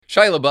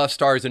Shia LaBeouf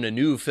stars in a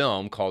new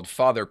film called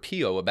Father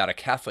Pio about a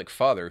Catholic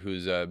father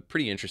who's a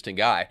pretty interesting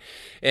guy.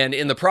 And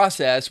in the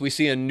process, we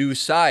see a new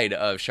side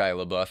of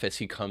Shia LaBeouf as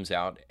he comes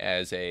out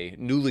as a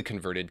newly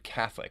converted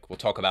Catholic. We'll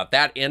talk about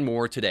that and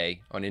more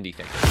today on Indie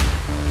Thinker.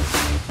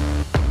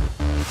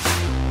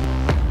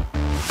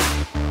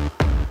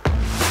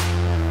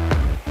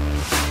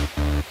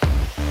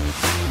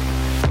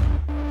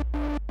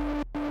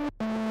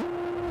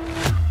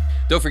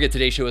 Don't forget,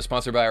 today's show is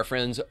sponsored by our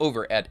friends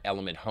over at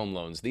Element Home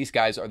Loans. These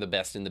guys are the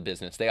best in the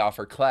business. They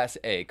offer Class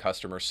A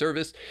customer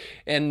service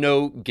and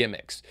no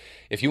gimmicks.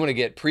 If you want to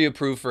get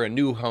pre-approved for a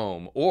new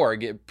home or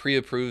get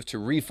pre-approved to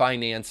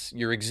refinance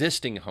your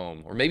existing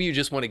home, or maybe you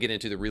just want to get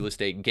into the real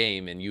estate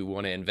game and you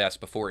want to invest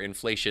before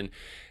inflation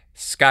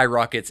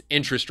skyrockets,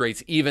 interest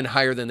rates even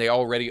higher than they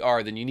already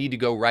are, then you need to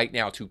go right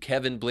now to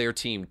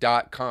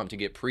kevinblairteam.com to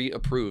get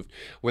pre-approved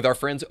with our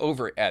friends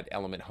over at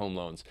Element Home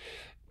Loans.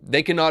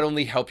 They can not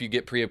only help you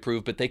get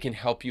pre-approved, but they can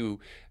help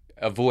you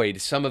avoid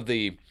some of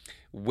the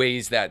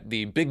ways that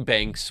the big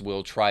banks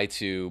will try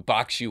to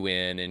box you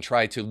in and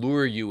try to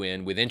lure you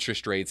in with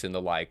interest rates and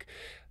the like.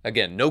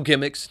 Again, no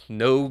gimmicks,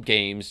 no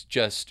games,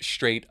 just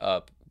straight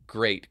up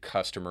great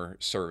customer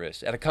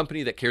service at a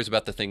company that cares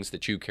about the things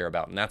that you care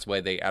about. And that's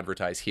why they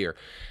advertise here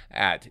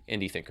at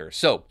Indie Thinker.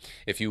 So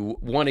if you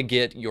want to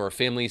get your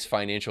family's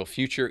financial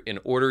future in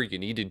order, you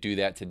need to do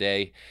that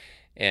today.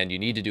 And you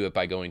need to do it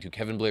by going to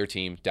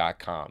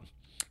kevinblairteam.com.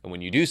 And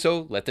when you do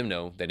so, let them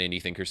know that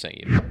Indie Thinker sent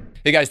you.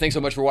 Hey guys, thanks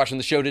so much for watching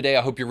the show today.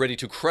 I hope you're ready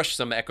to crush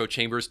some echo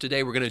chambers.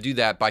 Today we're going to do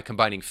that by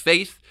combining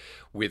faith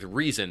with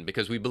reason,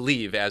 because we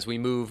believe as we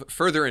move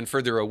further and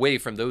further away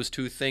from those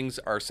two things,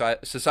 our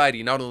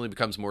society not only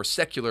becomes more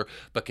secular,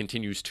 but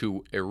continues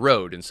to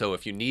erode. And so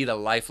if you need a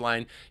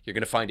lifeline, you're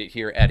going to find it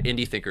here at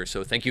Indie Thinker.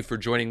 So thank you for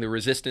joining the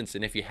resistance.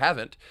 And if you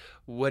haven't,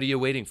 what are you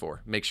waiting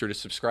for? Make sure to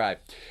subscribe.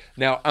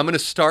 Now, I'm going to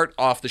start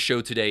off the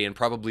show today in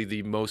probably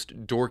the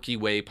most dorky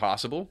way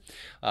possible,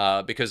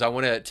 because I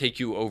want to take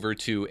you over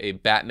to a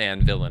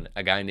Batman villain,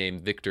 a guy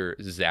named Victor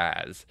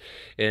Zsasz.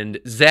 And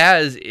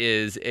Zsasz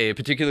is a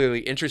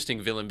particularly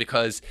interesting villain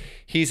because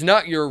he's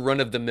not your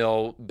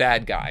run-of-the-mill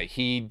bad guy.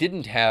 He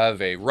didn't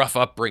have a rough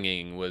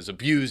upbringing, was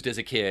abused as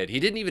a kid. He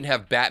didn't even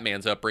have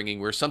Batman's upbringing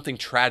where something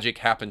tragic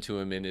happened to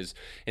him in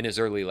his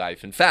early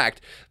life. In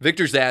fact,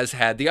 Victor Zsasz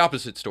had the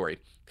opposite story.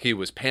 He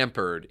was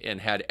pampered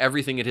and had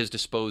everything at his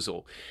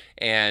disposal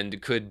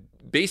and could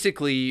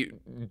basically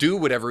do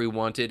whatever he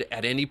wanted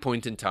at any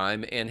point in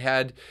time and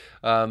had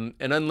an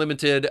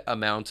unlimited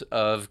amount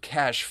of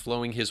cash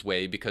flowing his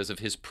way because of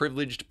his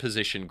privileged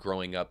position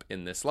growing up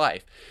in this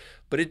life.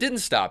 But it didn't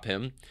stop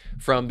him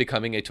from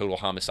becoming a total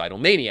homicidal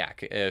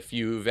maniac. If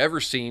you've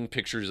ever seen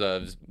pictures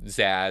of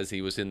Zsasz,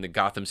 he was in the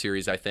Gotham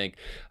series, I think,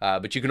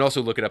 but you can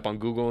also look it up on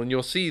Google and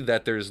you'll see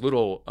that there's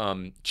little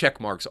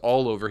check marks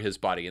all over his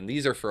body, and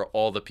these are for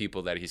all the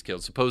people that he's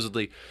killed,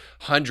 supposedly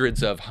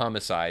hundreds of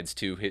homicides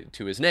to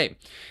his name.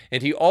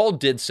 And he all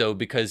did so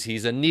because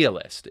he's a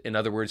nihilist. In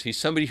other words, he's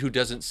somebody who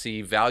doesn't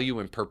see value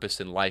and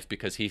purpose in life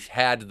because he's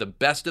had the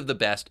best of the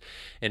best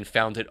and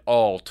found it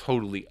all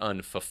totally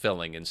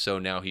unfulfilling. And so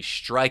now he's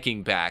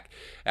striking back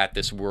at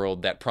this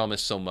world that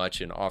promised so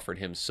much and offered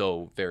him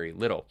so very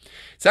little.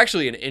 It's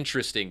actually an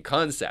interesting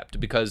concept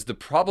because the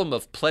problem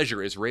of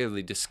pleasure is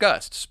rarely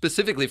discussed,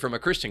 specifically from a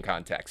Christian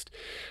context.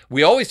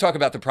 We always talk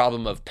about the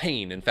problem of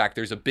pain. In fact,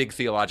 there's a big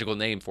theological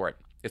name for it.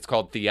 It's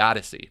called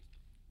theodicy.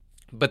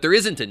 But there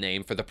isn't a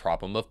name for the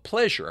problem of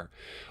pleasure.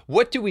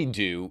 What do we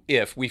do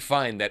if we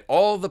find that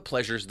all the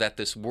pleasures that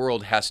this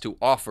world has to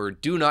offer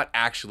do not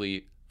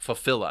actually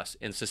fulfill us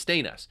and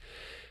sustain us?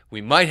 We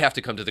might have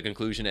to come to the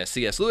conclusion, as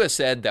C.S. Lewis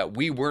said, that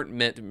we weren't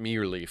meant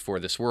merely for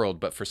this world,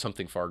 but for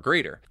something far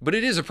greater. But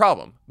it is a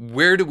problem.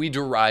 Where do we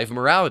derive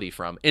morality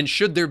from? And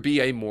should there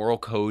be a moral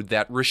code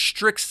that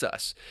restricts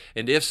us?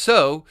 And if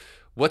so,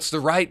 what's the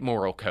right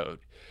moral code?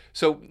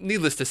 So,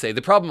 needless to say,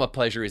 the problem of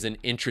pleasure is an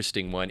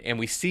interesting one, and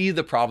we see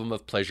the problem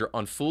of pleasure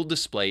on full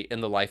display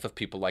in the life of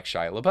people like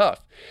Shia LaBeouf.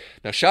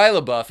 Now, Shia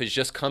LaBeouf is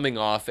just coming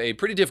off a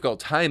pretty difficult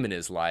time in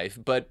his life,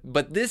 but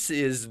this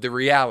is the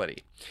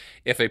reality.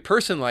 If a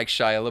person like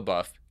Shia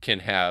LaBeouf can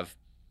have,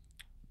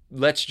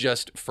 let's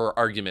just for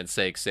argument's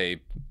sake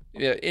say,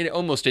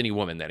 almost any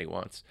woman that he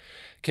wants,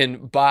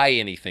 can buy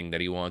anything that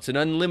he wants, an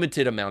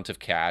unlimited amount of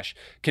cash,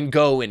 can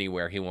go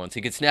anywhere he wants.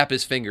 He could snap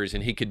his fingers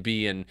and he could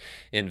be in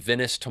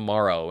Venice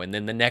tomorrow, and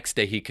then the next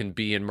day he can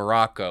be in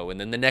Morocco, and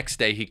then the next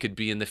day he could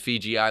be in the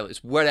Fiji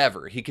Islands,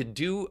 whatever. He could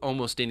do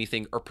almost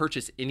anything or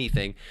purchase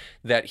anything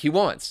that he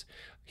wants.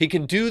 He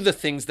can do the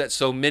things that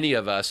so many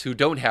of us who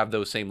don't have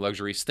those same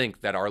luxuries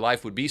think that our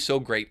life would be so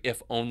great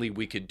if only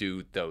we could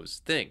do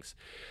those things.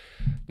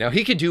 Now,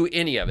 he could do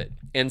any of it,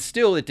 and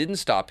still it didn't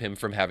stop him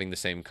from having the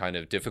same kind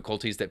of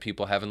difficulties that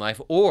people have in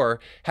life, or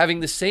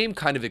having the same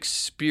kind of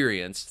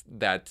experience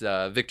that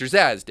Victor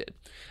Zsasz did,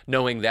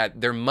 knowing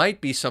that there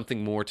might be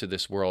something more to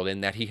this world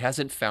and that he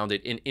hasn't found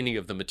it in any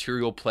of the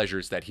material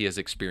pleasures that he has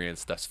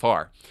experienced thus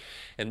far.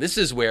 And this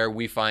is where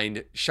we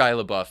find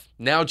Shia LaBeouf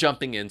now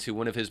jumping into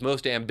one of his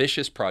most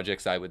ambitious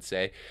projects, I would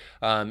say,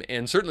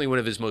 and certainly one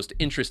of his most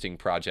interesting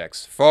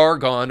projects. Far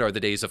gone are the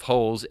days of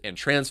Holes and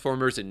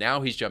Transformers, and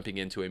now he's jumping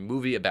into a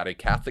movie about a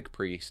Catholic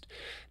priest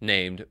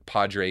named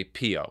Padre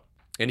Pio.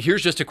 And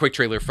here's just a quick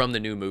trailer from the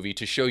new movie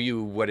to show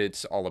you what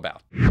it's all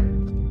about.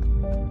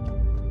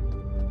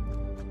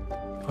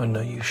 I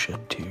know you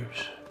shed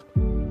tears.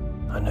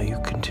 I know you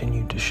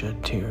continue to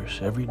shed tears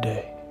every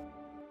day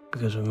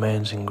because of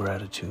man's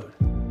ingratitude.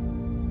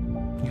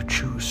 You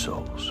choose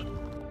souls.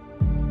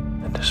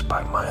 And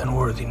despite my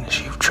unworthiness,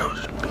 you've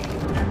chosen me.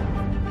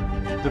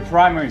 The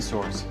primary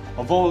source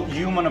of all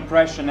human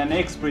oppression and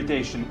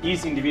exploitation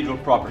is individual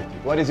property.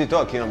 What is he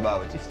talking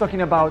about? It's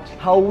talking about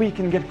how we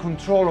can get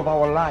control of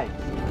our lives.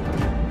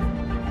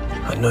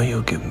 I know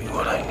you'll give me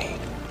what I need.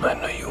 I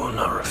know you will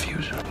not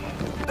refuse me.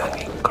 I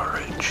need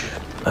courage.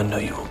 I know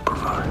you will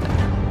provide.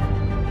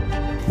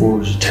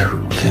 War is a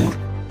terrible thing.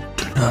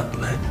 Do not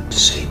let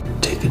Satan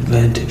take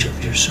advantage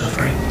of your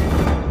suffering.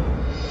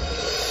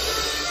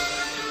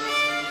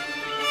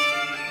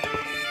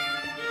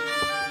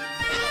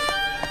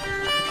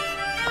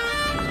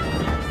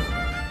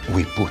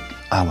 We put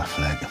our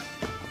flag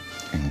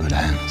in good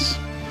hands,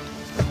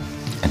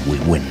 and we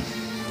win.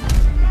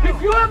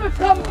 If you ever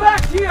come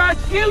back here, I'll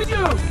kill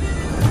you!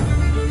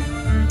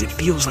 It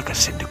feels like a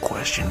sin to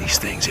question these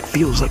things. It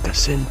feels like a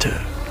sin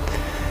to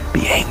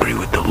be angry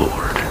with the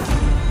Lord.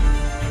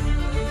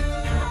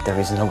 There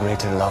is no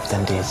greater love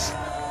than this,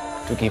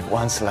 to give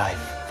one's life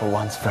for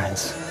one's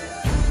friends.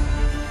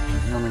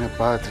 In nomine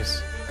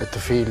Patris, et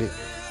Filii,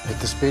 et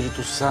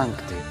Spiritus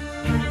Sancti.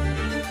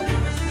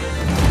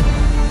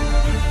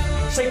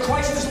 Say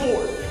Christ is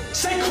Lord!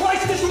 Say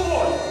Christ is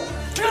Lord!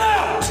 Get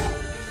out!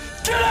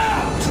 Get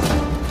out!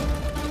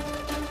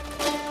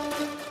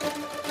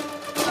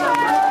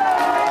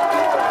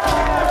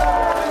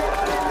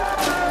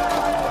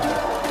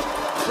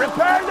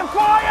 Prepare the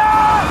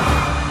fire!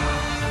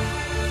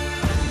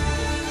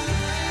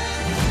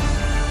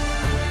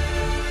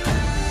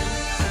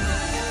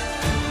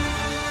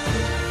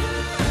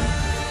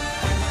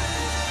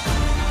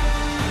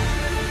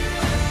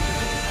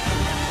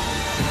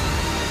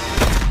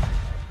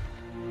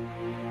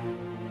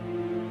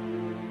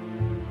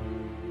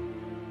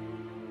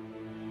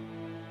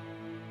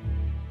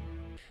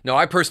 Now,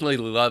 I personally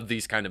love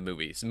these kind of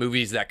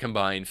movies that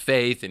combine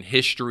faith and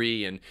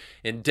history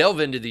and delve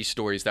into these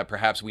stories that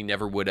perhaps we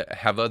never would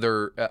have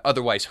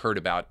otherwise heard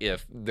about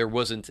if there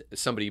wasn't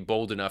somebody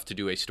bold enough to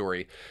do a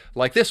story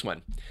like this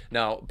one.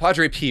 Now,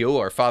 Padre Pio,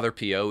 or Father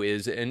Pio,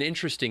 is an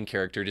interesting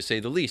character to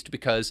say the least,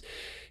 because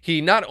he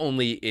not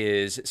only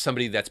is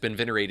somebody that's been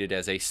venerated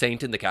as a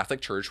saint in the Catholic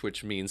Church,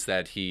 which means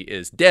that he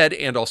is dead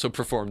and also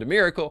performed a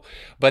miracle,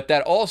 but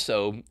that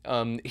also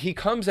he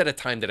comes at a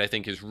time that I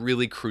think is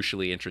really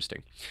crucially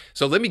interesting.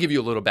 So let me give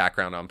you a little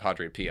background on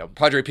Padre Pio.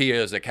 Padre Pio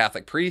is a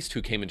Catholic priest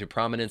who came into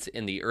prominence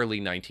in the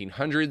early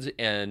 1900s,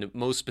 and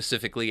most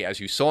specifically, as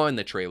you saw in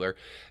the trailer,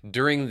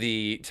 during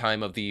the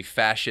time of the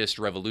fascist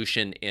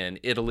revolution in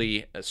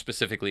Italy,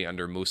 specifically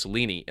under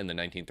Mussolini in the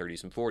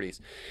 1930s and 40s.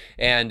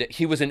 And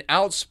he was an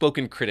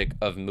outspoken critic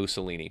of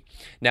Mussolini.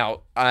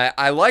 Now,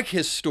 I like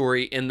his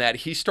story in that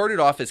he started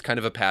off as kind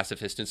of a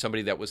pacifist and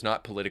somebody that was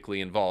not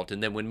politically involved.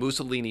 And then when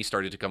Mussolini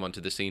started to come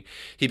onto the scene,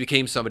 he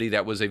became somebody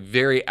that was a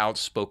very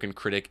outspoken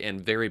critic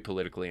and very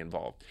politically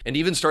involved, and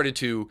even started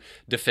to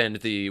defend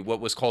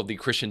what was called the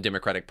Christian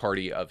Democratic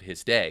Party of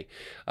his day,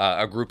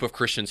 a group of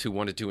Christians who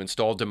wanted to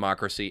install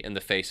democracy in the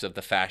face of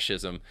the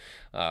fascism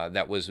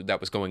that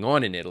was going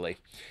on in Italy.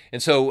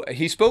 And so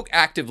he spoke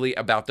actively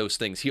about those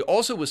things. He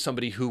also was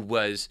somebody who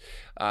was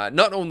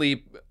not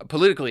only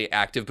politically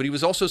active, but he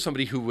was also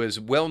somebody who was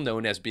well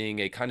known as being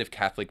a kind of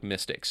Catholic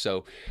mystic.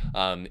 So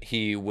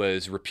he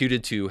was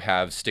reputed to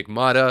have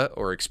stigmata,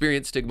 or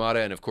experienced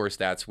stigmata, and of course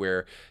that's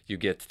where you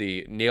get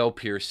the nail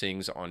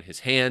piercings on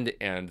his hand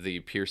and the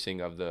piercing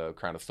of the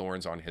crown of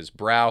thorns on his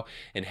brow,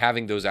 and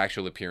having those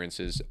actual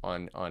appearances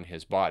on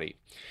his body.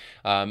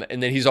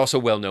 And then he's also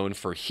well known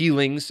for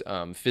healings,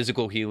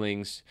 physical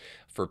healings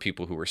for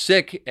people who were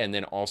sick, and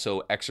then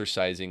also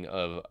exorcising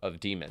of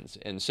demons.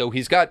 And so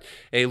he's got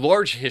a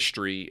large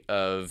history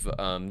of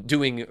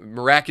doing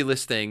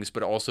miraculous things,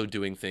 but also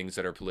doing things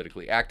that are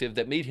politically active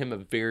that made him a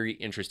very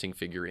interesting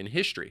figure in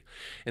history.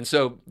 And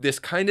so this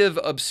kind of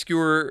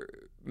obscure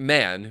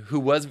man who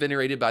was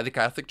venerated by the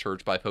Catholic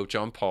Church, by Pope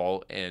John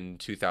Paul in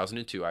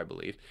 2002, I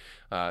believe,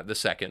 the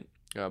second,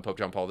 Pope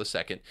John Paul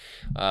II,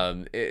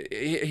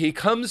 he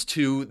comes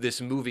to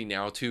this movie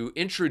now to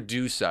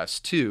introduce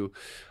us to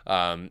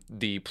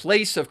the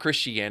place of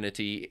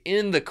Christianity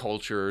in the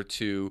culture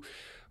to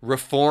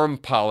reform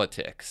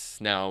politics.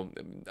 Now,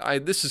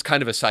 this is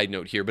kind of a side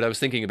note here, but I was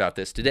thinking about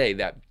this today,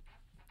 that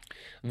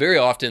Very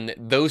often,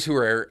 those who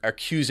are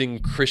accusing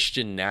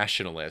Christian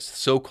nationalists,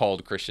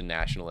 so-called Christian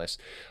nationalists,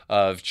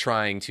 of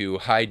trying to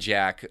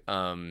hijack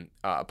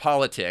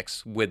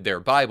politics with their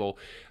Bible,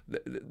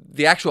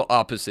 the actual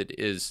opposite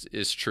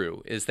is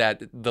true, is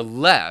that the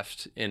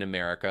left in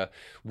America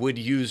would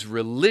use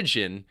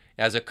religion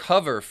as a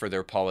cover for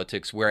their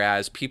politics,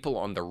 whereas people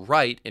on the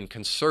right and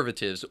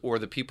conservatives, or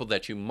the people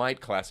that you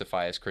might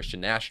classify as Christian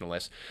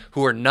nationalists,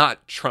 who are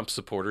not Trump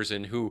supporters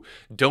and who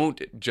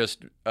don't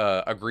just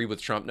agree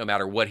with Trump no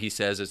matter what he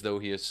says as though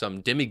he is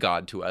some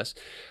demigod to us,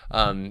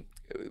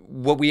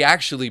 what we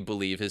actually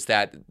believe is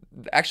that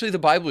actually the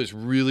Bible is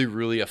really,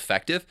 really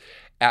effective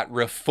at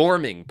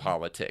reforming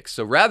politics.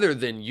 So rather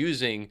than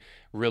using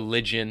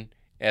religion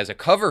as a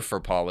cover for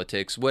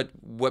politics, what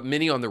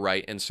many on the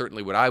right, and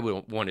certainly what I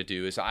would want to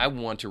do, is I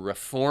want to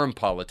reform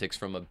politics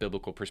from a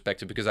biblical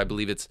perspective, because I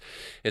believe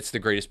it's the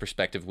greatest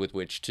perspective with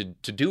which to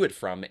do it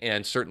from,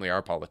 and certainly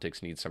our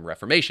politics needs some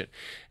reformation.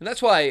 And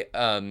that's why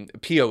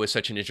Pio is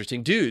such an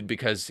interesting dude,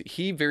 because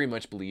he very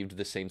much believed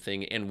the same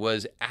thing and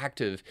was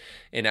active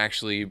in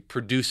actually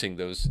producing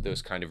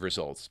those kind of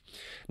results.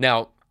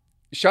 Now,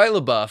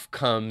 Shia LaBeouf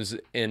comes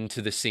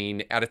into the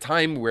scene at a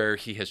time where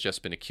he has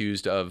just been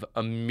accused of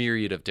a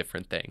myriad of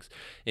different things,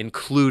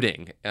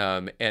 including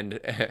and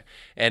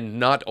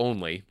not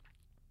only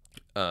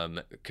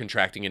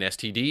contracting an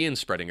STD and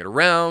spreading it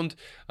around,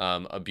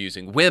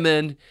 abusing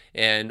women,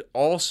 and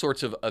all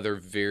sorts of other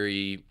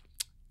very,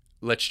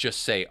 let's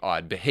just say,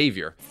 odd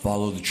behavior.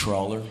 Follow the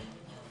trawler.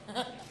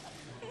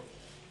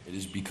 It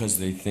is because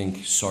they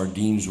think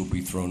sardines will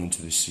be thrown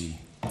into the sea.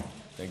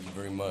 Thank you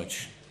very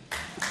much.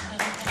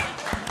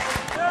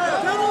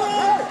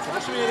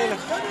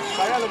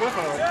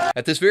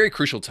 At this very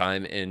crucial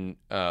time in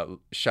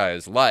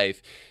Shia's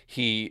life,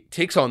 he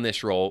takes on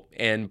this role,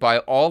 and by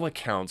all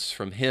accounts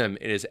from him,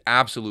 it has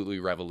absolutely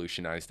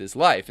revolutionized his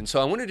life. And so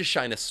I wanted to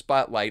shine a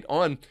spotlight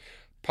on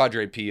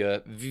Padre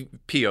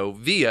Pio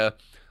via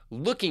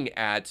looking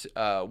at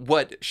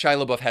what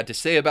Shia LaBeouf had to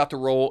say about the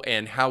role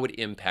and how it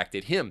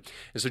impacted him.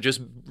 And so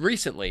just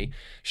recently,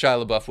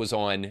 Shia LaBeouf was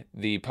on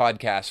the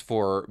podcast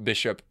for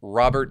Bishop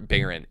Robert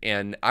Barron,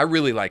 and I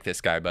really like this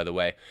guy, by the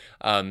way.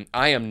 I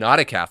am not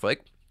a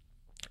Catholic,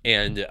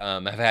 and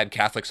I've had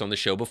Catholics on the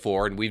show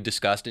before, and we've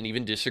discussed and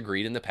even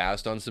disagreed in the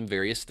past on some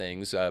various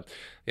things.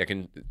 I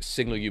can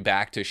signal you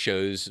back to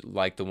shows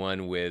like the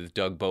one with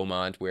Doug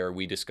Beaumont, where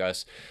we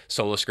discuss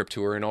Sola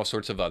Scriptura and all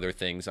sorts of other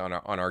things on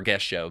our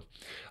guest show.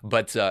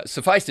 But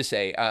suffice to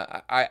say,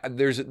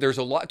 there's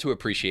a lot to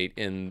appreciate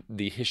in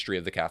the history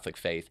of the Catholic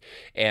faith,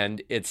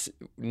 and it's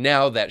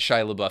now that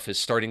Shia LaBeouf is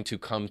starting to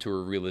come to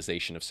a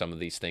realization of some of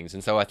these things,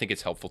 and so I think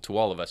it's helpful to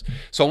all of us.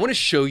 So I want to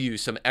show you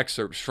some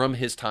excerpts from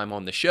his time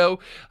on the show,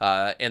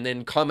 and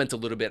then comment a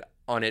little bit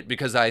on it,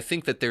 because I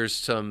think that there's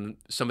some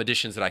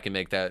additions that I can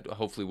make that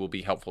hopefully will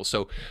be helpful.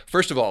 So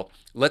first of all,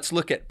 let's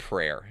look at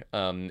prayer.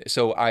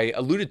 So I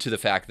alluded to the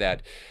fact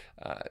that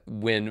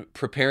when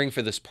preparing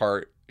for this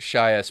part,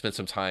 Shia spent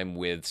some time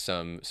with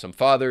some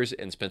fathers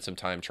and spent some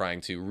time trying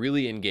to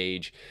really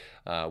engage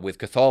with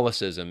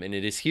Catholicism, and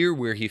it is here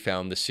where he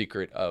found the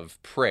secret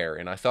of prayer.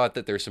 And I thought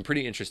that there's some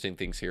pretty interesting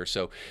things here.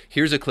 So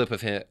here's a clip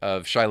of Shia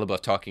LaBeouf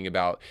talking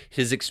about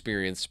his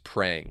experience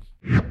praying.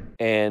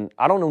 And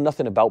I don't know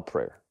nothing about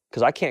prayer,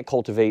 because I can't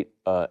cultivate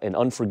an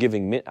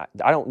unforgiving.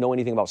 I don't know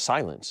anything about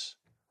silence.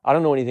 I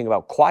don't know anything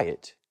about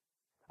quiet.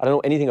 I don't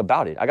know anything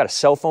about it. I got a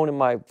cell phone in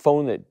my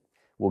phone that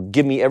will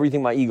give me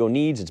everything my ego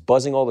needs. It's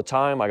buzzing all the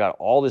time. I got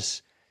all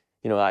this,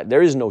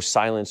 there is no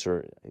silence,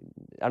 or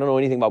I don't know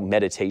anything about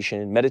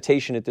meditation.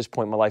 Meditation at this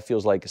point in my life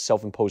feels like a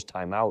self-imposed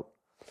timeout.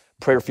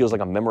 Prayer feels like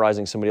I'm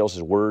memorizing somebody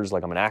else's words,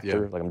 like I'm an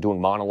actor, like I'm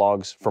doing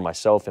monologues for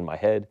myself in my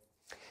head.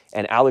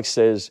 And Alex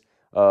says,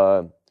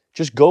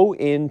 just go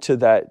into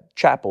that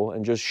chapel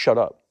and just shut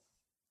up.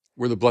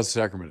 Where the Blessed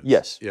Sacrament is.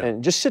 Yes, yeah.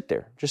 And just sit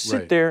there. Just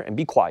sit there and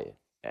be quiet.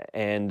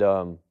 And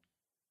that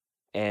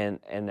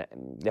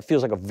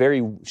feels like a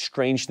very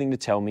strange thing to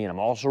tell me, and I'm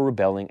also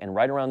rebelling. And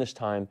right around this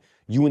time,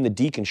 you and the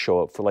deacons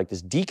show up for like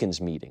this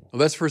deacons meeting.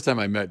 Well, that's the first time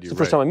I met you. It's the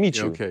first time I meet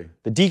you. Okay.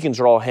 The deacons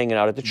are all hanging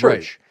out at the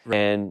church,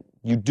 and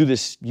you do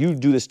this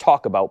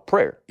talk about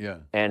prayer,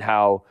 and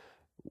how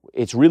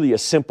it's really a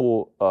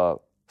simple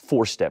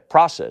 4-step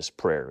process,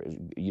 prayer,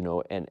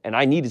 and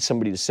I needed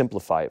somebody to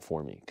simplify it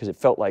for me, because it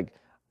felt like,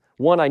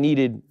 one, I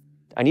needed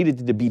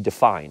it to be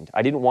defined.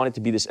 I didn't want it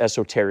to be this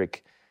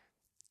esoteric.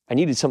 I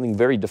needed something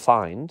very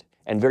defined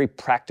and very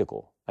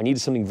practical. I needed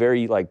something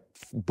very like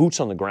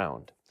boots on the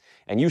ground.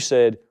 And you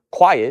said,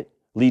 quiet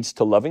leads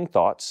to loving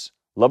thoughts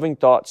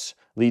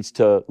leads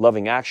to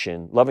loving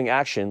action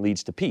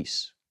leads to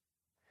peace.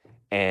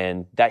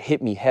 And that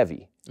hit me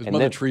heavy. It was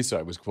Mother Teresa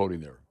I was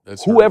quoting there.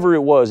 That's whoever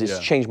it was, it's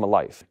changed my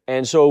life.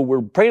 And so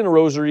we're praying the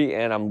rosary,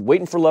 and I'm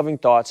waiting for loving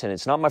thoughts, and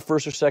it's not my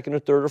first or second or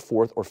third or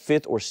fourth or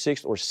fifth or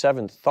sixth or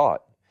seventh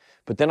thought.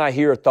 But then I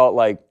hear a thought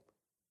like,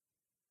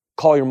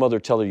 call your mother,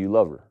 tell her you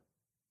love her.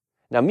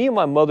 Now, me and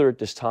my mother at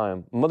this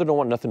time, my mother don't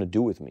want nothing to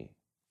do with me.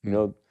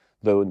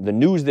 the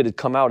news that had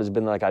come out has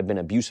been like I've been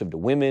abusive to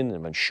women, and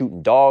I've been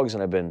shooting dogs,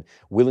 and I've been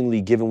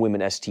willingly giving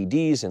women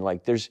STDs, and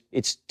like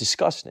it's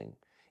disgusting.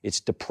 It's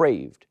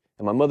depraved.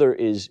 And my mother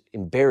is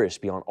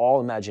embarrassed beyond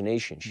all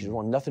imagination. She doesn't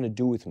want nothing to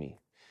do with me.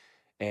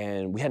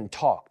 And we hadn't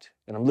talked.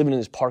 And I'm living in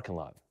this parking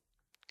lot.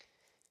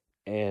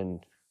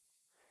 And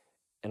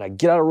I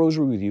get out of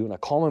Rosary with You, and I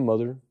call my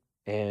mother,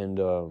 and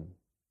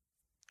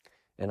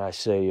I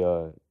say,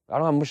 I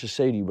don't have much to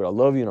say to you, but I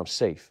love you and I'm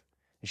safe.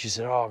 And she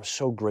said, oh, I'm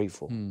so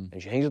grateful.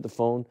 And she hangs up the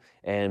phone,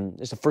 and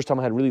it's the first time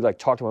I had really like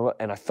talked to my mother,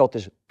 and I felt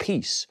this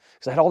peace.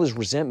 Because I had all this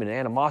resentment and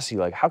animosity,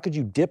 like, how could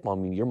you dip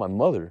on me? You're my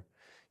mother.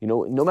 You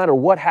know, no matter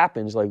what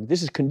happens, like,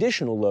 this is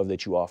conditional love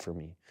that you offer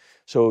me.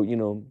 So, you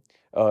know,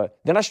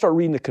 then I start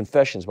reading the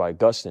Confessions by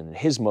Augustine and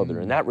his mother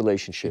and that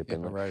relationship.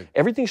 And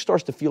everything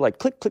starts to feel like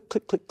click, click,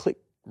 click, click, click.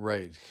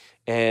 Right.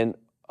 And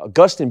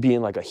Augustine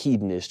being like a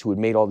hedonist who had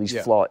made all these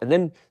flaws. And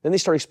then they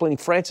start explaining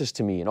Francis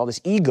to me and all this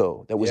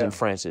ego that was in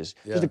Francis.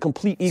 Just a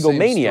complete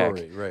egomaniac.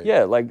 Same story, right.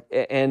 Yeah, like,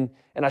 and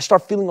I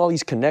start feeling all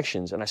these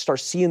connections, and I start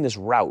seeing this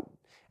route.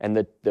 And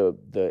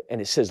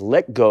and it says,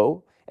 let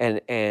go. And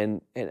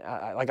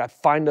I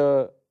find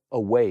a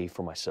way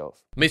for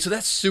myself. Mate, so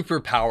that's super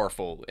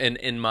powerful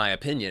in my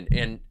opinion.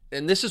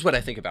 And this is what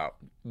I think about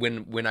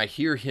when I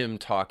hear him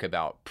talk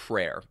about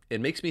prayer.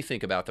 It makes me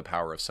think about the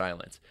power of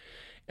silence.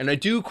 And I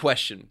do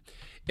question,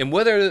 in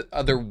what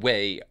other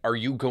way are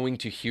you going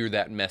to hear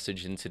that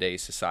message in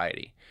today's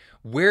society?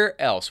 Where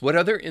else, what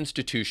other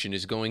institution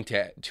is going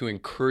to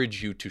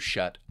encourage you to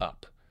shut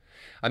up?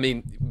 I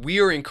mean, we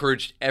are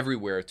encouraged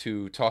everywhere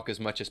to talk as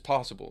much as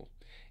possible.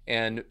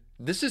 And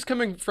this is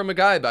coming from a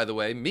guy, by the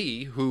way,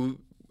 me, who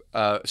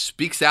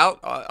speaks out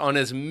on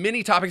as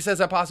many topics as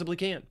I possibly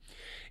can.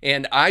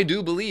 And I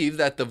do believe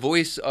that the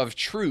voice of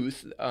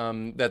truth,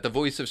 that the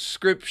voice of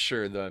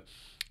Scripture,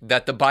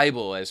 that the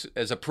Bible,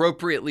 as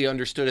appropriately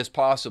understood as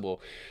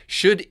possible,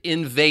 should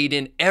invade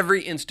in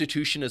every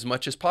institution as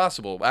much as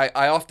possible.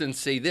 I often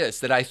say this,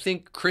 that I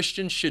think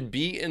Christians should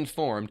be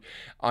informed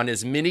on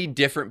as many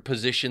different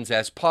positions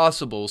as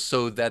possible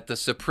so that the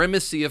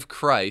supremacy of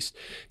Christ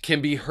can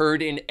be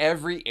heard in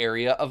every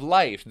area of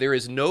life. There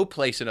is no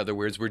place, in other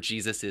words, where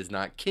Jesus is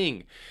not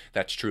king.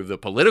 That's true of the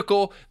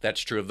political,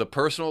 that's true of the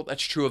personal,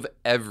 that's true of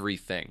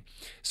everything.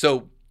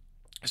 So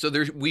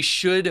we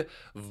should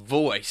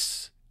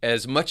voice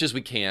as much as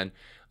we can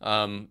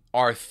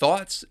our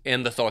thoughts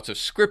and the thoughts of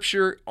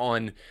Scripture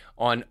on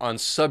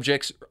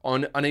subjects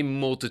on a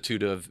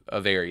multitude of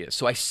areas.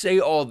 So I say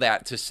all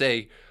that to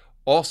say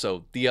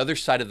also the other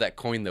side of that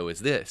coin, though,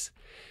 is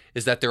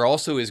that there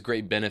also is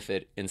great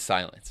benefit in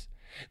silence.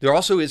 There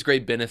also is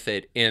great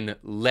benefit in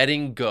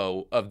letting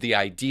go of the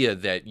idea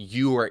that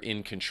you are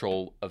in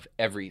control of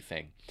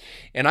everything.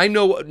 And I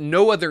know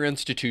no other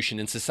institution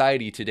in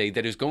society today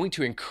that is going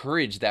to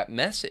encourage that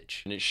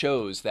message. And it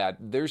shows that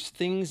there's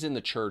things in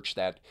the church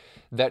that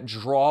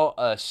draw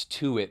us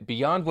to it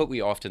beyond what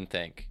we often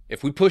think.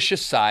 If we push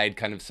aside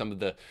kind of some of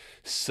the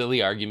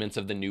silly arguments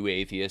of the new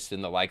atheists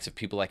and the likes of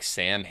people like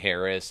Sam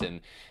Harris and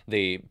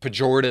the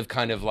pejorative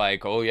kind of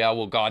like, oh yeah,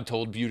 well, God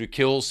told you to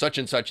kill such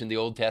and such in the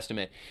Old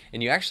Testament,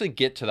 and you actually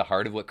get to the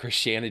heart of what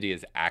Christianity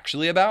is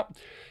actually about,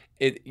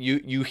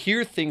 you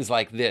hear things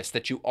like this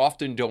that you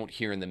often don't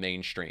hear in the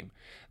mainstream,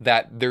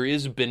 that there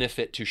is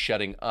benefit to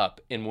shutting up.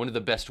 And one of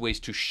the best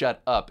ways to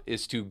shut up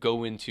is to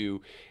go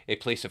into a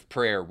place of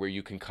prayer where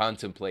you can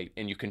contemplate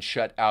and you can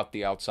shut out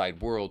the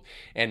outside world.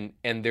 And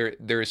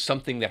there is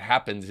something that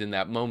happens in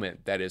that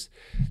moment that is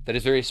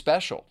very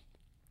special.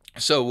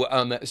 So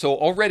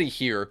already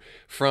here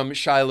from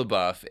Shia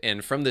LaBeouf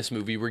and from this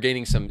movie, we're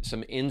gaining some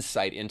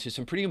insight into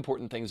some pretty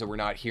important things that we're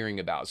not hearing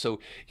about. So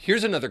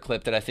here's another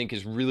clip that I think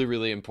is really,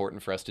 really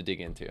important for us to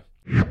dig into.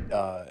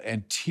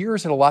 And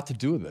tears had a lot to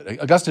do with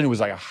it. Augustine was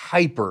like a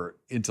hyper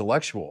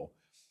intellectual,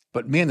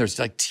 but man, there's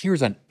like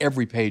tears on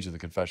every page of the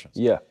Confessions.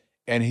 Yeah.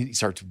 And he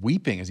starts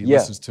weeping as he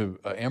listens to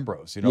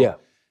Ambrose, you know? Yeah.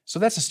 So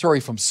that's a story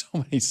from so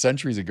many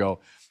centuries ago,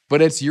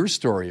 but it's your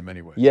story in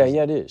many ways. Yeah,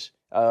 it is.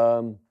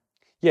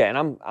 Yeah,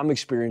 and I'm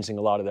experiencing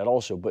a lot of that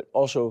also. But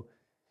also,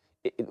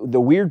 the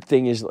weird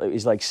thing is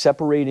like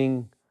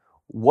separating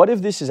what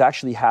if this is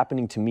actually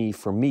happening to me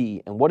for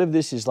me, and what if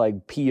this is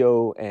like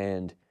PO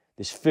and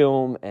this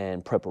film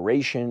and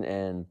preparation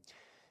and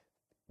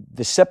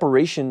the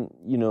separation.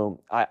 You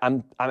know,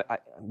 I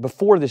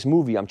before this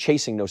movie, I'm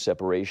chasing no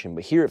separation,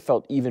 but here it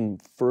felt even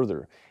further.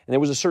 And there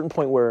was a certain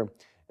point where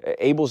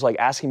Abel's like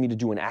asking me to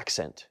do an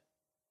accent.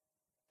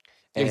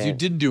 Because you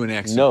didn't do an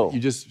accent. No. You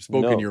just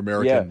spoke in your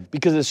American. Yeah,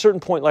 because at a certain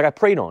point, like I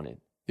prayed on it,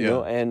 you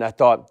know, and I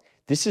thought,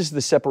 this is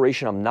the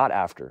separation I'm not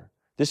after.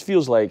 This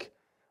feels like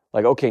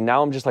okay,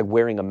 now I'm just like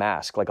wearing a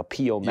mask, like a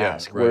PO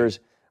mask. Yeah, right. Whereas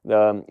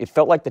it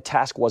felt like the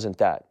task wasn't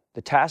that.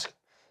 The task,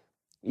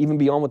 even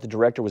beyond what the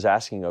director was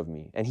asking of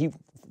me, and he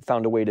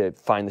found a way to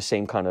find the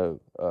same kind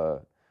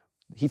of,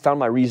 he found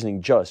my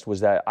reasoning just, was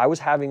that I was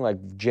having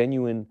like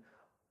genuine,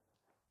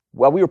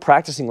 while we were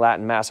practicing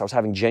Latin Mass, I was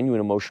having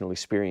genuine emotional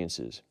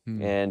experiences.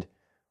 And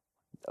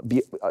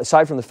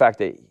aside from the fact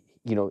that,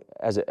 you know,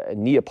 as a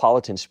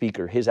Neapolitan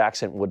speaker, his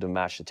accent wouldn't have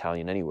matched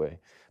Italian anyway.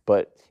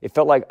 But it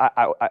felt like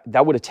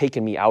that would have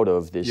taken me out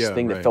of this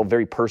thing that right. felt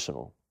very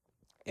personal.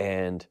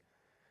 And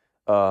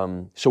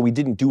so we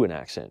didn't do an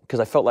accent because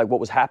I felt like what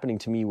was happening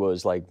to me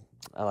was like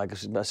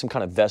some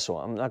kind of vessel.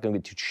 I'm not going to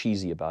be too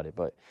cheesy about it,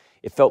 but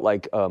it felt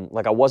like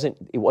I wasn't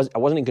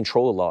in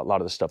control of a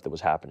lot of the stuff that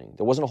was happening.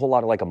 There wasn't a whole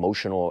lot of like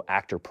emotional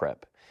actor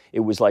prep. It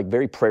was like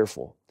very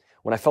prayerful.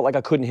 When I felt like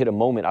I couldn't hit a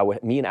moment,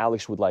 me and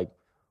Alex we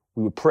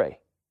would pray,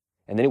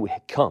 and then it would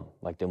come,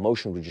 like the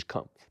emotion would just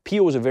come.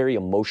 Pio was a very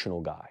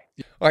emotional guy.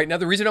 All right, now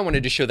the reason I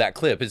wanted to show that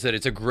clip is that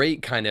it's a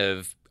great kind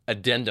of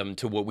addendum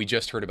to what we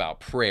just heard about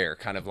prayer,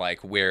 kind of like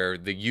where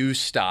the you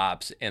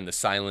stops and the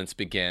silence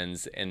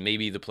begins, and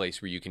maybe the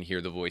place where you can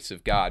hear the voice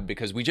of God,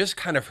 because we just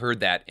kind of heard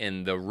that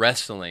in the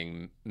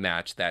wrestling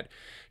match that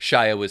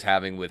Shia was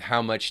having with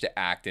how much to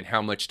act and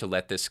how much to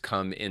let this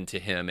come into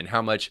him, and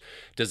how much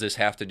does this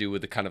have to do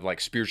with the kind of like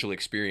spiritual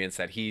experience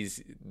that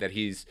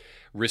he's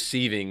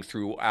receiving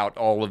throughout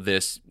all of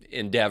this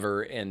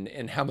endeavor,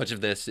 and how much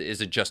of this is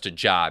just a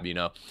job, you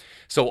know?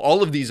 So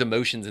all of these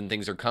emotions and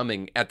things are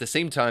coming. At the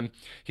same time,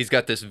 he's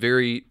got this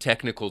very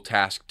technical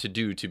task to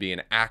do, to be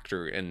an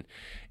actor.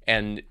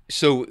 And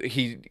so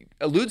he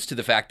alludes to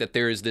the fact that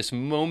there is this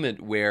moment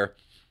where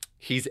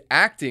he's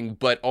acting,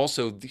 but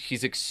also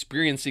he's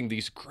experiencing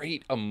these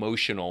great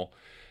emotional,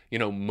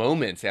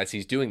 moments as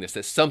he's doing this,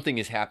 that something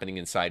is happening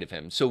inside of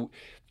him. So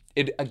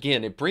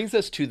it brings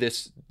us to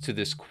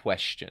this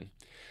question.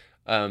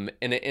 And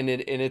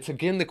it's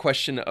again the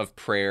question of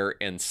prayer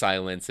and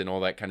silence and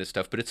all that kind of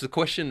stuff, but it's the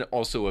question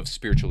also of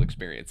spiritual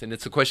experience, and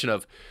it's the question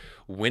of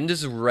when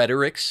does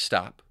rhetoric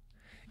stop,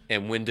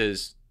 and when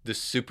does the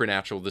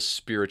supernatural, the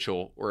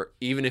spiritual, or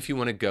even if you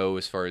want to go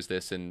as far as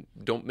this, and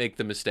don't make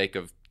the mistake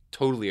of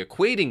totally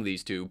equating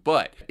these two,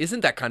 but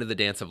isn't that kind of the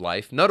dance of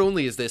life? Not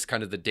only is this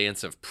kind of the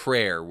dance of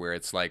prayer, where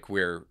it's like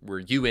where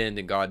you end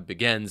and God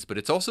begins, but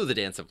it's also the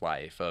dance of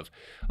life, of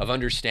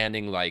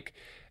understanding like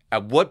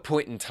at what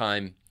point in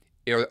time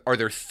are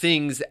there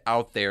things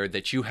out there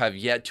that you have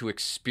yet to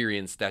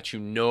experience that you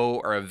know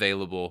are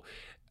available,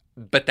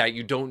 but that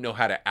you don't know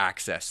how to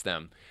access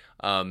them.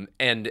 And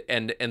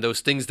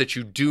those things that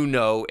you do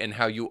know, and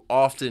how you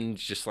often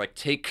just like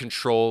take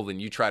control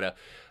and you try to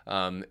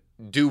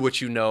do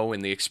what you know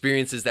and the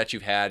experiences that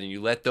you've had, and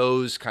you let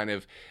those kind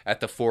of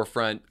at the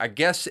forefront. I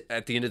guess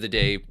at the end of the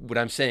day, what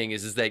I'm saying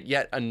is that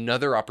yet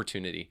another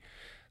opportunity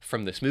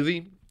from this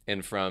movie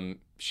and from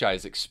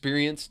Shia's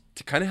experience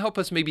to kind of help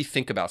us maybe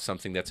think about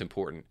something that's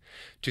important,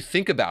 to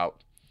think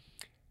about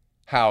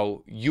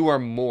how you are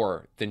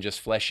more than just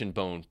flesh and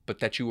bone, but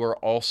that you are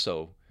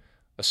also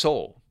a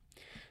soul.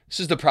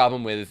 This is the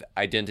problem with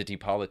identity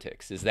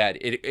politics, is that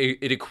it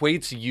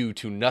equates you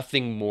to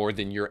nothing more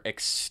than your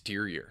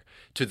exterior,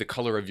 to the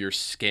color of your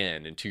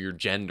skin and to your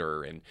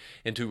gender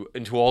and to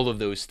all of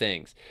those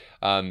things.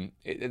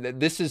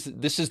 This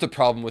is the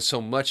problem with so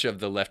much of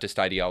the leftist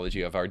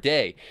ideology of our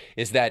day,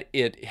 is that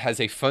it has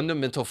a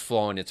fundamental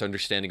flaw in its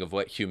understanding of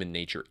what human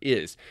nature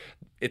is.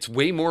 It's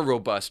way more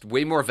robust,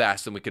 way more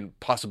vast than we can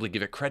possibly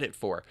give it credit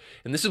for.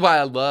 And this is why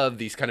I love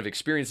these kind of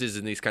experiences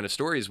and these kind of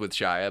stories with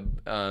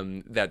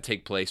Shia that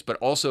take place, but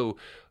also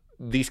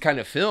these kind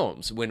of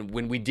films,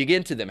 when we dig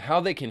into them, how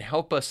they can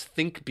help us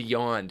think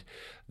beyond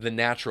the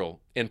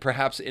natural and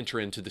perhaps enter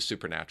into the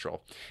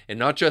supernatural, and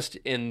not just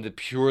in the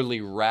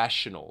purely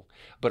rational,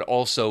 but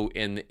also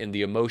in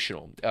the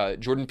emotional.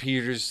 Jordan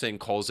Peterson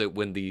calls it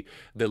when the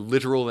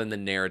literal and the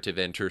narrative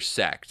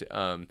intersect.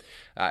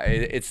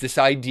 It's this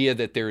idea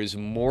that there is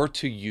more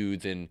to you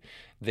than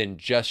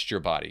just your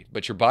body,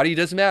 but your body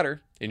does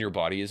matter, and your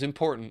body is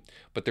important,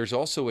 but there's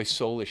also a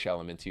soulish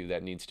element to you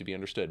that needs to be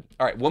understood.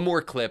 All right, one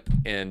more clip,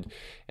 and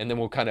then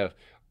we'll kind of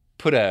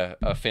put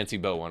a fancy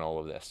bow on all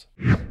of this.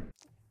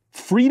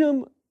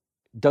 Freedom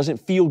doesn't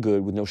feel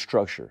good with no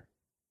structure.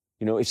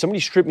 If somebody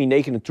stripped me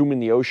naked and threw me in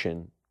the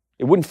ocean,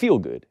 it wouldn't feel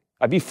good.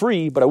 I'd be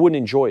free, but I wouldn't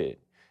enjoy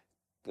it.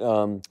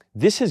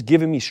 This has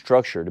given me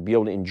structure to be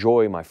able to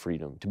enjoy my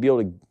freedom, to be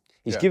able to,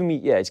 it's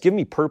given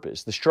me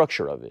purpose, the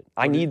structure of it.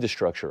 I need the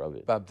structure of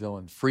it. Bob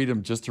Dylan,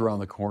 freedom just around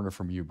the corner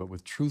from you, but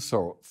with truth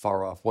so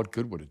far off, what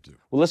good would it do?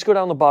 Well, let's go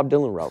down the Bob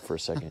Dylan route for a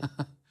second.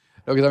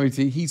 No, because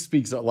he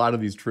speaks a lot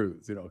of these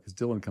truths, because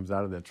Dylan comes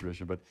out of that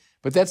tradition.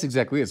 But that's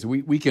exactly it. So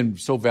we can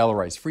so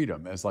valorize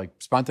freedom as like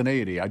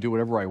spontaneity. I do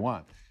whatever I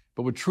want.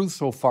 But with truth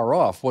so far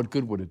off, what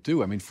good would it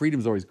do? I mean,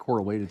 freedom's always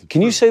correlated to truth.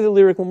 Can you say the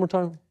lyric one more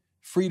time?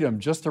 Freedom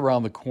just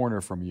around the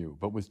corner from you,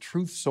 but with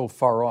truth so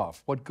far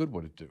off, what good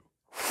would it do?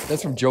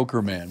 That's from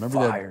Joker Man.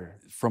 Remember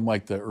that from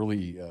like the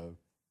early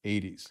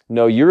 80s?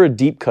 No, you're a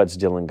deep cuts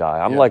Dylan guy.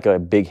 I'm like a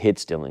big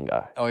hits Dylan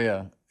guy. Oh,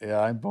 yeah. Yeah,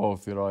 I'm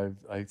both.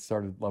 I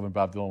started loving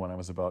Bob Dylan when I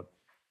was about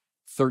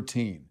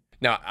 13.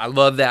 Now, I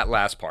love that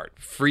last part.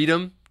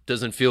 Freedom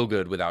doesn't feel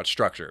good without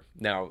structure.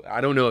 Now,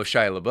 I don't know if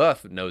Shia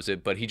LaBeouf knows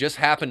it, but he just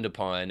happened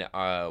upon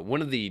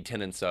one of the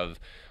tenets of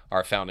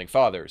our founding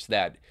fathers,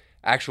 that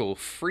actual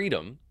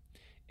freedom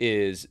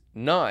is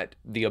not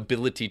the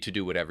ability to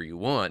do whatever you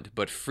want,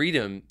 but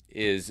freedom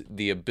is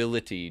the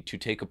ability to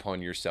take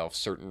upon yourself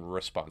certain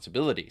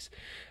responsibilities.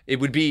 It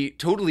would be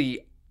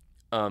totally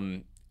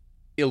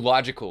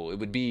illogical. It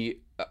would be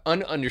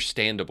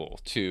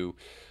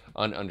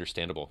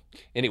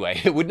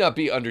Anyway, it would not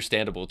be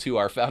understandable to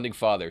our founding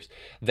fathers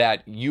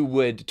that you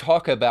would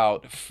talk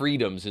about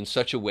freedoms in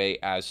such a way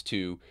as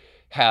to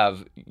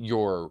have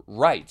your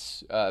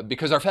rights,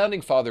 because our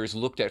founding fathers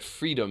looked at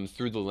freedom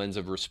through the lens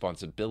of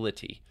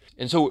responsibility.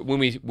 And so when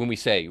we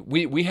say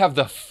we have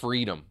the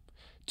freedom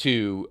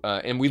to,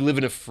 and we live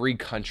in a free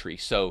country,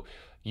 so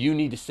you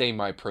need to say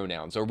my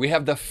pronouns, or we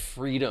have the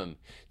freedom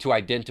to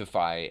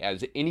identify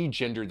as any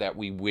gender that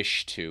we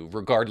wish to,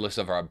 regardless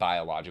of our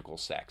biological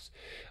sex.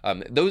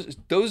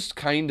 Those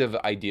kind of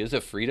ideas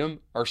of freedom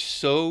are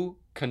so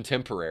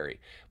contemporary,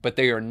 but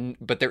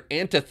they're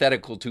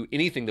antithetical to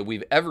anything that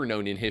we've ever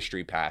known in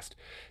history past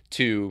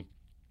to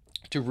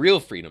real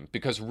freedom,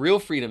 because real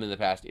freedom in the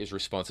past is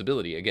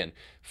responsibility. Again,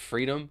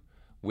 freedom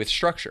with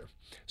structure.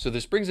 So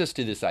this brings us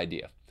to this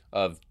idea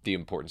of the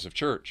importance of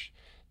church,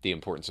 the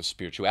importance of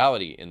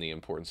spirituality, and the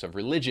importance of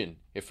religion.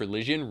 If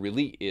religion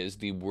really is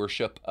the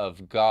worship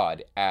of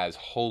God as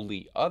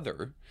wholly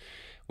other,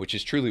 which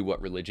is truly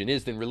what religion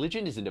is, then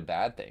religion isn't a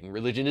bad thing.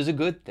 Religion is a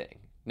good thing.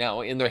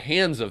 Now, in the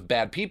hands of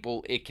bad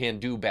people, it can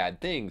do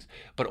bad things,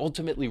 but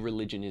ultimately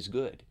religion is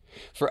good.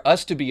 For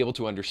us to be able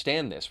to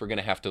understand this, we're going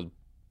to have to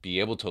be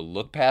able to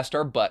look past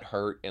our butt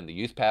hurt and the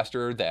youth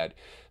pastor that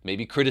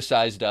maybe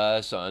criticized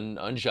us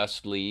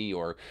unjustly,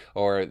 or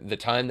the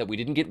time that we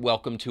didn't get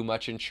welcomed too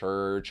much in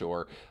church,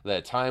 or the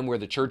time where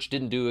the church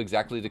didn't do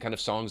exactly the kind of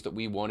songs that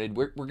we wanted.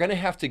 We're going to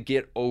have to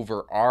get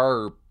over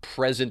our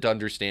present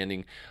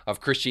understanding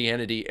of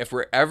Christianity if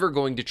we're ever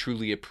going to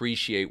truly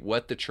appreciate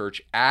what the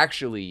church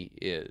actually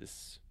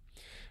is.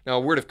 Now,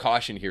 a word of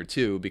caution here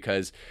too,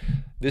 because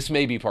this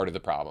may be part of the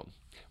problem.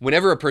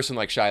 Whenever a person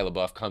like Shia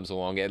LaBeouf comes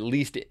along, at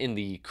least in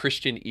the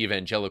Christian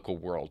evangelical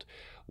world,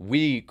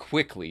 we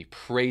quickly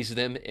praise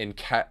them and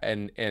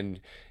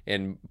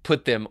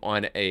put them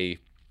on a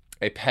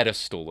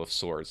pedestal of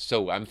sorts.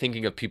 So I'm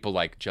thinking of people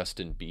like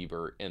Justin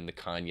Bieber and the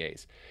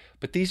Kanyes.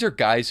 But these are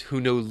guys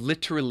who know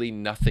literally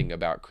nothing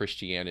about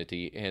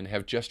Christianity and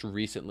have just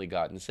recently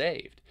gotten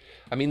saved.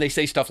 I mean, they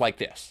say stuff like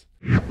this.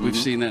 We've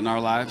seen that in our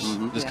lives.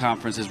 This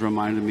conference has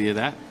reminded me of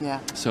that.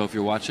 Yeah. So if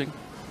you're watching,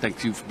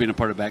 thank you for being a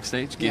part of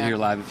Backstage. Get here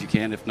live if you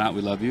can. If not,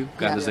 we love you.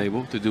 God is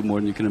able to do more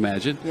than you can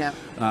imagine. Yeah.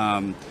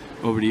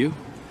 Over to you.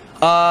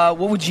 What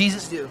would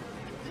Jesus do?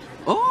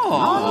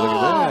 Oh, look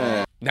at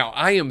that. Now,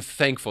 I am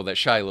thankful that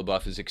Shia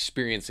LaBeouf is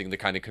experiencing the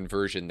kind of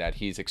conversion that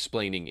he's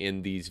explaining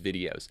in these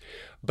videos.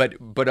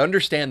 But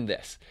understand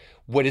this.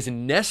 What is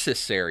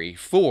necessary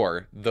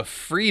for the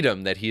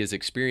freedom that he is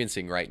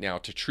experiencing right now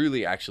to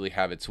truly actually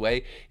have its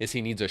way is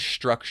he needs a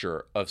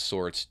structure of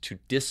sorts to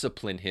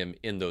discipline him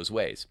in those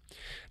ways.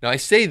 Now, I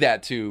say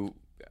that to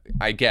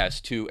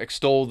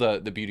extol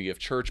the beauty of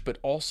church, but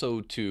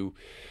also to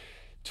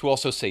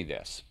also say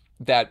this,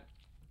 that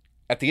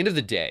at the end of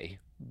the day,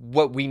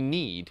 what we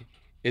need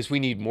is we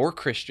need more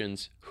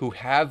Christians who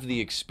have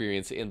the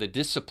experience and the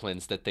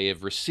disciplines that they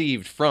have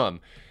received from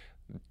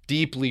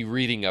deeply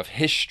reading of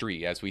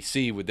history, as we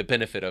see with the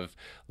benefit of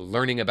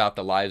learning about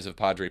the lives of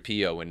Padre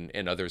Pio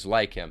and others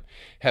like him,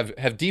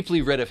 have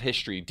deeply read of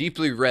history,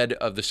 deeply read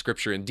of the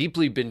scripture, and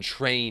deeply been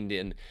trained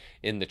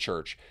in the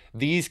church.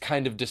 These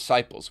kind of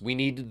disciples, we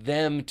need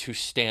them to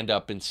stand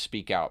up and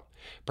speak out.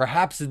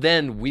 Perhaps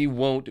then we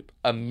won't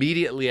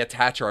immediately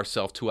attach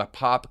ourselves to a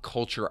pop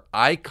culture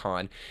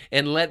icon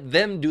and let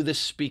them do the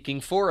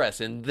speaking for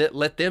us and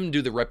let them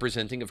do the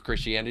representing of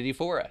Christianity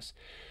for us.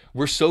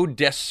 We're so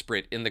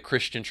desperate in the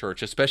Christian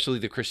church, especially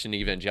the Christian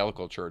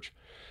evangelical church,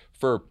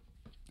 for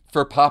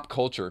pop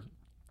culture,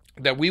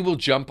 that we will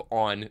jump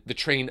on the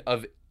train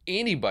of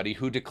anybody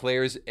who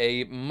declares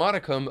a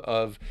modicum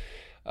of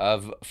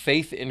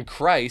faith in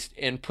Christ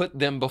and put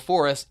them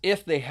before us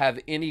if they have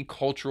any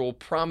cultural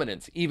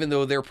prominence, even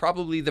though they're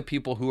probably the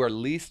people who are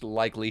least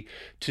likely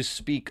to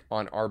speak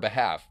on our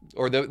behalf,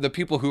 or the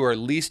people who are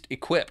least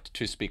equipped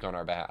to speak on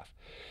our behalf.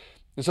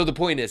 And so the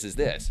point is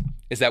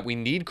that we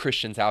need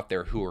Christians out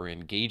there who are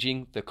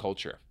engaging the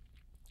culture.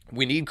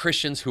 We need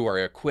Christians who are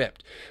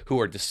equipped, who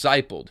are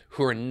discipled,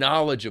 who are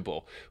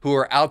knowledgeable, who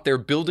are out there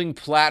building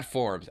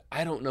platforms,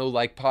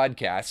 like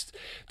podcasts,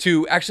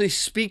 to actually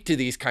speak to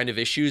these kind of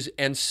issues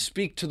and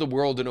speak to the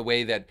world in a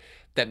way that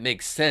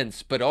makes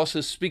sense, but also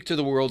speak to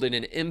the world in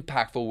an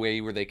impactful way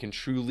where they can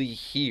truly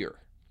hear.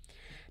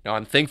 Now,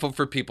 I'm thankful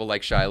for people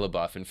like Shia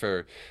LaBeouf and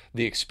for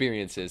the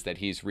experiences that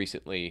he's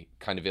recently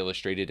kind of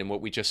illustrated and what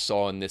we just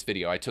saw in this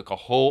video. I took a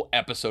whole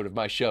episode of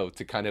my show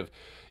to kind of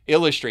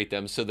illustrate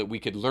them so that we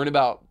could learn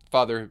about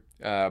Padre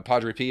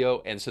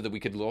Pio, and so that we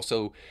could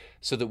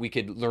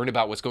learn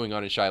about what's going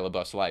on in Shia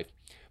LaBeouf's life.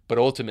 But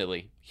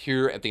ultimately,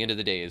 here at the end of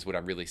the day is what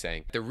I'm really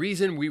saying. The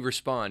reason we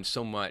respond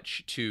so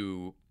much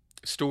to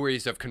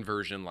stories of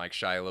conversion like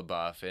Shia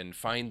LaBeouf and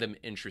find them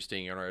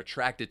interesting and are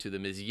attracted to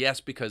them is, yes,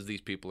 because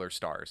these people are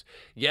stars.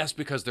 Yes,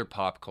 because they're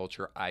pop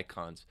culture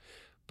icons.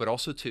 But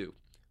also, too,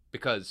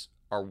 because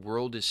our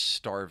world is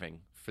starving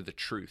for the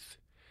truth.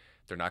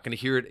 They're not going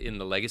to hear it in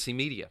the legacy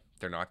media.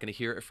 They're not going to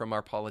hear it from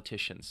our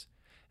politicians.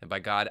 And by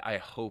God, I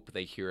hope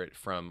they hear it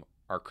from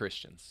our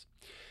Christians.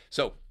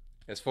 So,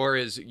 As far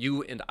as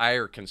you and I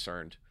are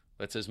concerned,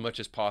 let's as much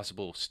as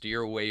possible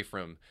steer away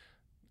from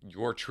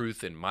your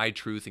truth and my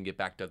truth and get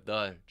back to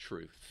the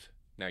truth.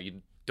 Now,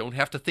 you don't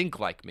have to think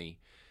like me,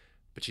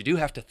 but you do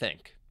have to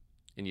think.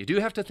 And you do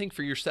have to think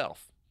for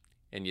yourself.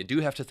 And you do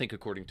have to think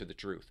according to the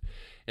truth.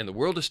 And the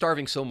world is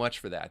starving so much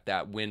for that,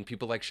 that when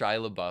people like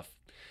Shia LaBeouf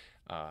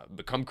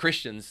become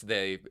Christians,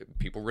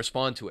 people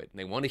respond to it. And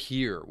they want to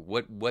hear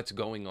what's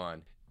going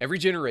on. Every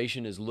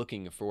generation is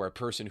looking for a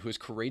person who is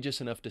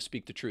courageous enough to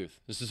speak the truth.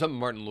 This is something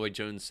Martin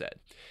Lloyd-Jones said,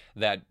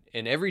 that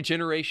in every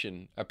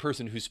generation, a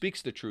person who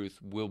speaks the truth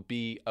will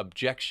be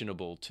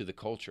objectionable to the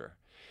culture.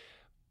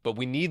 But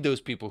we need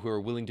those people who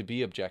are willing to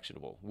be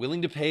objectionable,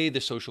 willing to pay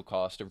the social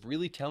cost of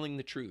really telling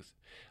the truth,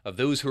 of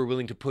those who are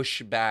willing to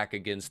push back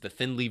against the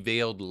thinly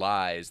veiled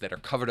lies that are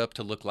covered up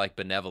to look like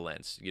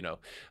benevolence. You know,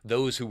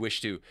 those who wish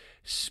to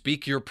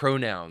speak your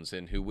pronouns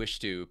and who wish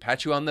to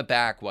pat you on the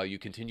back while you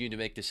continue to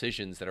make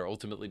decisions that are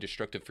ultimately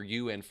destructive for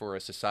you and for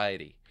a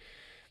society.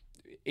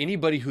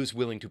 Anybody who's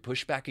willing to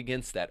push back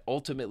against that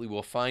ultimately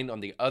will find on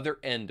the other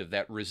end of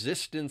that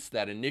resistance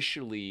that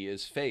initially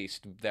is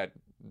faced, that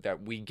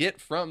we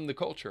get from the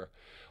culture,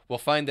 we'll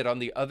find that on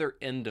the other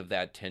end of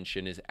that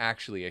tension is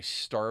actually a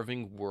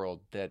starving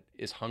world that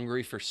is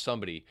hungry for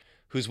somebody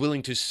who's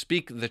willing to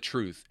speak the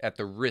truth at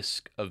the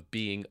risk of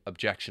being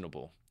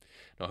objectionable.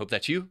 And I hope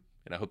that's you,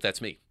 and I hope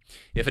that's me.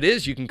 If it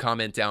is, you can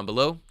comment down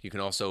below. You can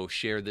also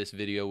share this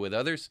video with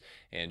others,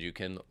 and you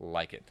can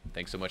like it.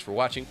 Thanks so much for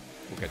watching.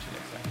 We'll catch you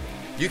next time.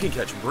 You can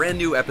catch brand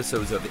new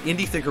episodes of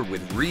Indie Thinker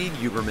with Reed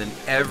Huberman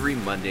every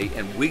Monday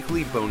and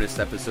weekly bonus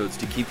episodes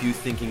to keep you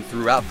thinking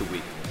throughout the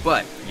week.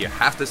 But you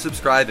have to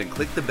subscribe and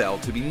click the bell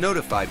to be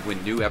notified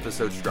when new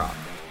episodes drop.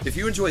 If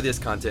you enjoy this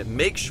content,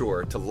 make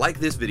sure to like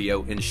this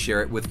video and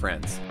share it with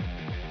friends.